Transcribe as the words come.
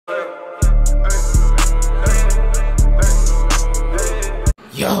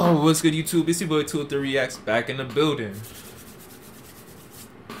What's good, YouTube? It's your boy 203 Reacts back in the building.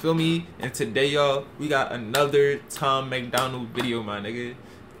 Feel me? And today, y'all, we got another Tom Macdonald video, my nigga.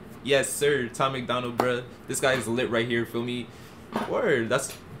 Yes, sir, Tom Macdonald, bruh. This guy is lit right here. Feel me? Word,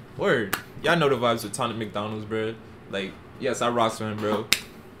 that's word. Y'all know the vibes with Tom Macdonald's, bruh. Like, yes, I rock for him, bro.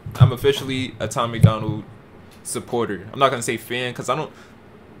 I'm officially a Tom Macdonald supporter. I'm not gonna say fan, cause I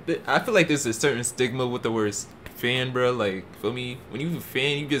feel like there's a certain stigma with the word fan, bro. Like, feel me? When you a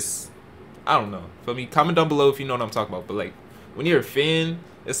fan, you just, I don't know. Feel me? Comment down below if you know what I'm talking about. But like, when you're a fan,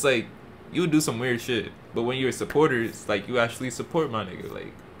 it's like you would do some weird shit. But when you're a supporter, it's like you actually support my nigga.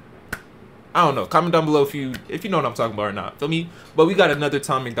 Like, I don't know. Comment down below if you know what I'm talking about or not. Feel me? But we got another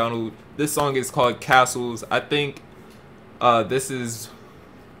Tom Macdonald. This song is called Castles. I think this is,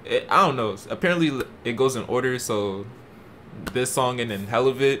 I don't know. Apparently it goes in order. So this song and then Hell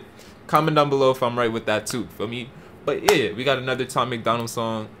of It. Comment down below if I'm right with that too. Feel me? But yeah, we got another Tom Macdonald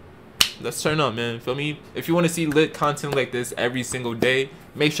song. Let's turn up, man. Feel me? If you want to see lit content like this every single day,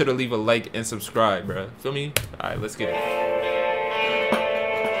 make sure to leave a like and subscribe, bro. Feel me? Alright, let's get it.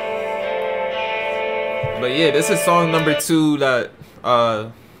 But yeah, this is song number 2 that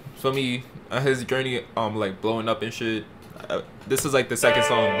feel me, his journey like blowing up and shit. This is like the second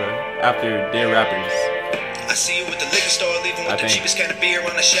song, bro, after Dear Rappers. I see you with the liquor store, leaving with the cheapest kind of beer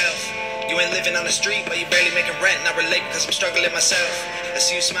on the shelf. You ain't living on the street, but you barely making rent. Not relate because I'm struggling myself. I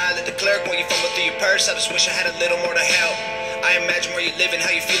see you smile at the clerk when you fumble through your purse. I just wish I had a little more to help. I imagine where you living,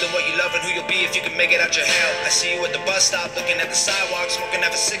 how you feeling, what you loving, who you'll be if you can make it out your hell. I see you at the bus stop, looking at the sidewalk, smoking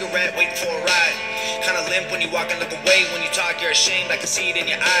half a cigarette, waiting for a ride. Kinda limp when you walk and look away. When you talk, you're ashamed, I can see it in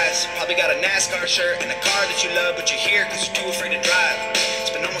your eyes. Probably got a NASCAR shirt and a car that you love, but you're here cause you're too afraid to drive. It's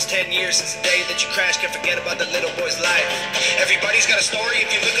been almost 10 years since the day that you crashed. Can't forget about the little boy's life. Everybody's got a story.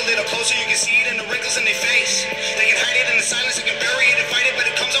 If you look a little closer, you can see it in the wrinkles in their face. They can hide it in the silence, they can bury it and fight it, but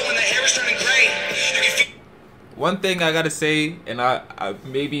it comes out when the hair is turning gray. You can feel. One thing I gotta say, and I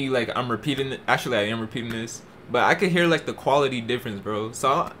maybe like I'm repeating it. Actually, I am repeating this, but I could hear like the quality difference, bro.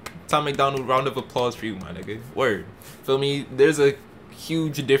 So Tom Macdonald, round of applause for you, my nigga. Word. Feel me? There's a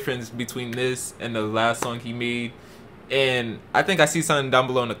huge difference between this and the last song he made, and I think I see something down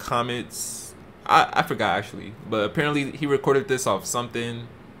below in the comments. I forgot actually, but apparently he recorded this off something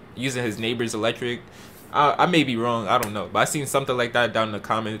using his neighbor's electric. I may be wrong, I don't know, but I seen something like that down in the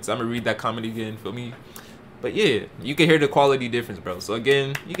comments. I'm gonna read that comment again. Feel me? But yeah, you can hear the quality difference, bro. So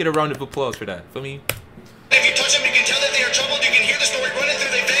again, you get a round of applause for that. Feel me? If you touch them, you can tell that they are troubled. You can hear the story running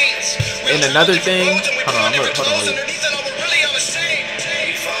through their veins. And another thing, hold on,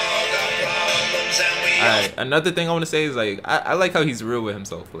 alright, another thing I want to say is like I like how he's real with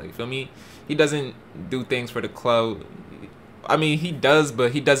himself. Like, feel me? He doesn't do things for the clout. I mean, he does,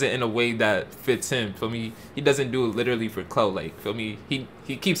 but he does it in a way that fits him. Feel me? He doesn't do it literally for clout. Like, feel me? He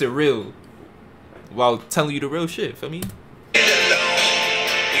keeps it real while telling you the real shit. Feel me?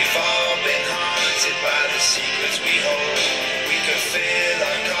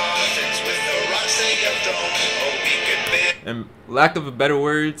 And lack of better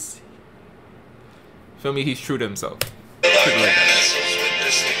words, feel me, he's true to himself. I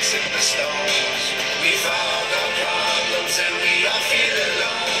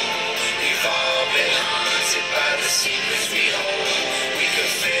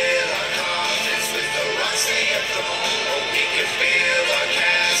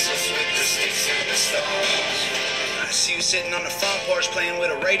see you sitting on the front porch playing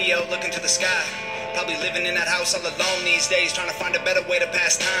with a radio, looking to the sky. Probably living in that house all alone these days, trying to find a better way to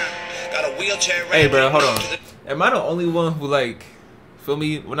pass time. Got a wheelchair. Hey, bro, hold on. Am I the only one who, like, feel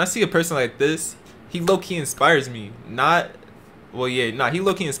me? When I see a person like this, he low-key inspires me. Not, well, yeah, nah, he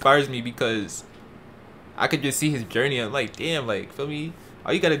low-key inspires me because I could just see his journey. I'm like, damn, like, feel me?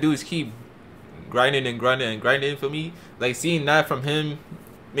 All you gotta do is keep grinding and grinding and grinding, feel me? Like, seeing that from him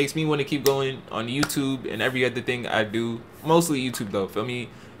makes me want to keep going on YouTube and every other thing I do. Mostly YouTube, though, feel me?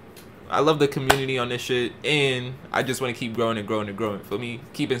 I love the community on this shit, and I just want to keep growing and growing and growing. Feel me?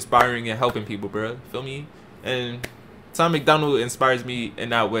 Keep inspiring and helping people, bro. Feel me? And Tom Macdonald inspires me in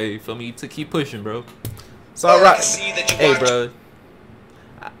that way. Feel me? To keep pushing, bro. So alright, hey, bro.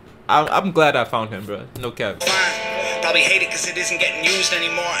 I'm glad I found him, bro. No cap. Probably hate it because it isn't getting used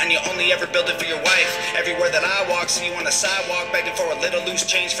anymore, and you only ever build it for your wife. Everywhere that I walk, see you on the sidewalk begging for a little loose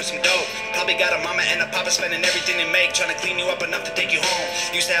change for some dope. Probably got a mama and a papa spending everything they make, trying to clean you up enough to take you home.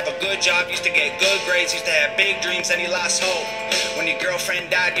 Used to have a good job, used to get good grades, used to have big dreams, and you lost hope. When your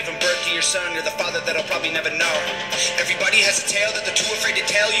girlfriend died, giving birth to your son, you're the father that'll probably never know. Everybody has a tale that they're too afraid to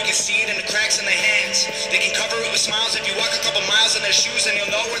tell. You can see it in the cracks in their hands. They can cover it with smiles if you walk a couple miles in their shoes, and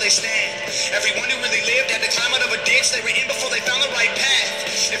you'll know where they stand. Everyone who really lived had to climb out of a ditch they were in before they found the right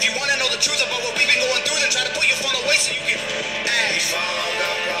path. If you want to know the truth about what we've been going through, then try to put your phone away so you can ask. We've all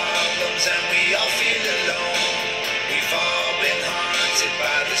got problems and we all feel alone. We've all been haunted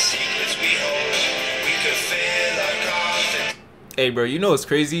by the secrets we hold. We could fill our coffins. Hey bro, you know what's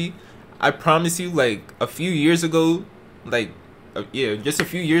crazy? I promise you, like a few years ago, like yeah, just a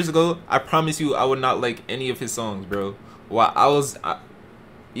few years ago, I promise you I would not like any of his songs, bro. Well, I was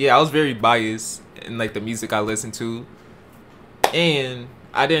very biased in like the music I listened to, and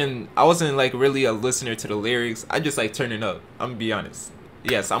I wasn't like really a listener to the lyrics. I just like turning up. I'm gonna be honest.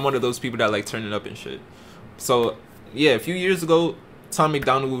 Yes, I'm one of those people that like turning up and shit. So yeah, a few years ago, Tom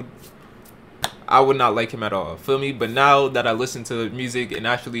Macdonald, I would not like him at all, feel me? But now that I listen to music and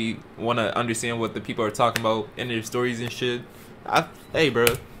actually want to understand what the people are talking about in their stories and shit, hey bro,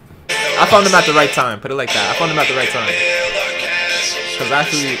 I found him at the right time, put it like that. I found him at the right time, because I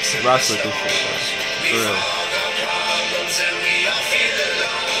actually rocks with this shit, bro. For real.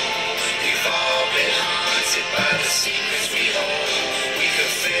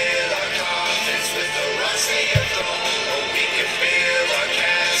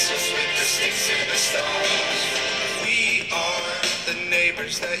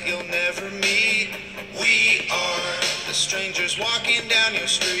 That you'll never meet. We are the strangers walking down your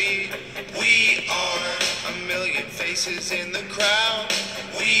street. We are a million faces in the crowd.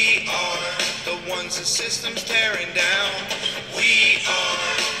 We are the ones the system's tearing down. We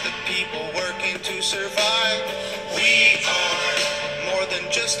are the people working to survive. We are more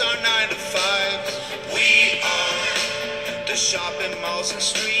than just our 9 to 5. We are the shopping malls and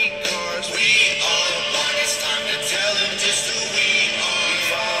streetcars. We are the one. It's time to tell them just who we are.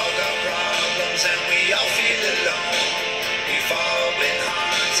 And we all feel alone. We've all been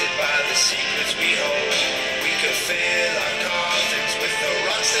haunted by the secrets we hold. We could fill our coffins with the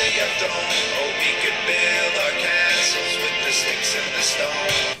rocks they have thrown. Or we could build our castles with the sticks and the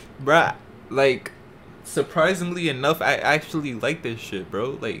stone. Bruh, like, surprisingly enough, I actually like this shit,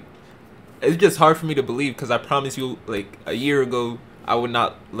 bro. Like, it's just hard for me to believe, because I promise you, like, a year ago, I would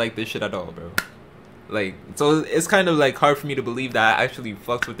not like this shit at all, bro. Like, so it's kind of like hard for me to believe that I actually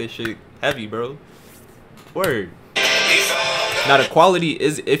fucked with this shit heavy, bro. Word. Now the quality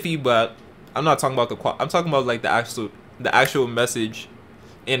is iffy, but I'm not talking about the I'm talking about like the actual message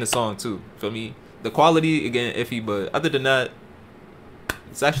in the song too. Feel me? The quality again iffy, but other than that,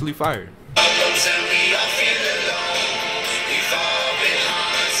 it's actually fire.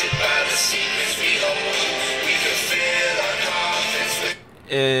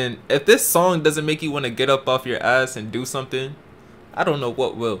 And if this song doesn't make you want to get up off your ass and do something, I don't know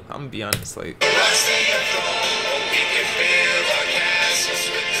what will. I'm gonna be honest, like.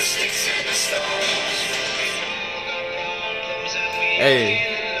 Hey.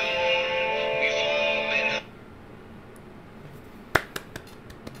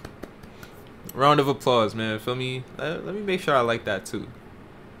 Round of applause, man. Feel me? Let me make sure I like that too.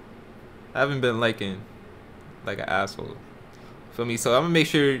 I haven't been liking like an asshole. Feel me? So I'm gonna make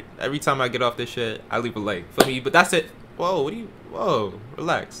sure every time I get off this shit, I leave a like. Feel me? But that's it. Whoa, whoa,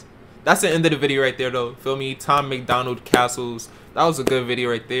 relax. That's the end of the video right there though. Feel me? Tom Macdonald Castles. That was a good video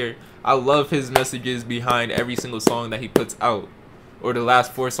right there. I love his messages behind every single song that he puts out. Or the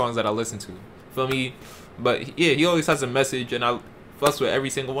last 4 songs that I listen to. Feel me? But yeah, he always has a message, and I fuss with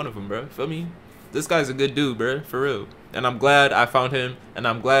every single one of them, bro. Feel me? This guy's a good dude, bro. For real. And I'm glad I found him, and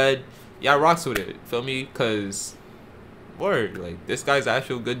I'm glad y'all rocks with it. Feel me? Cause word, like, this guy's an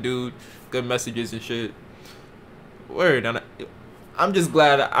actual good dude, good messages and shit. Word. And I'm just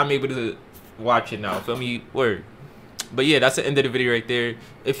glad I'm able to watch it now. Feel me? Word. But yeah, that's the end of the video right there.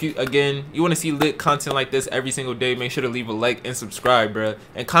 If you, again, you want to see lit content like this every single day, make sure to leave a like and subscribe, bruh.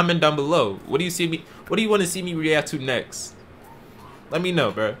 And comment down below. What do you want to see me react to next? Let me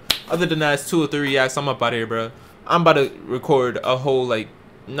know, bruh. Other than that, it's 2 or 3 reacts. I'm up out of here, bruh. I'm about to record a whole, like,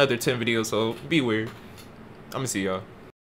 another 10 videos, so be weird. I'm gonna see y'all.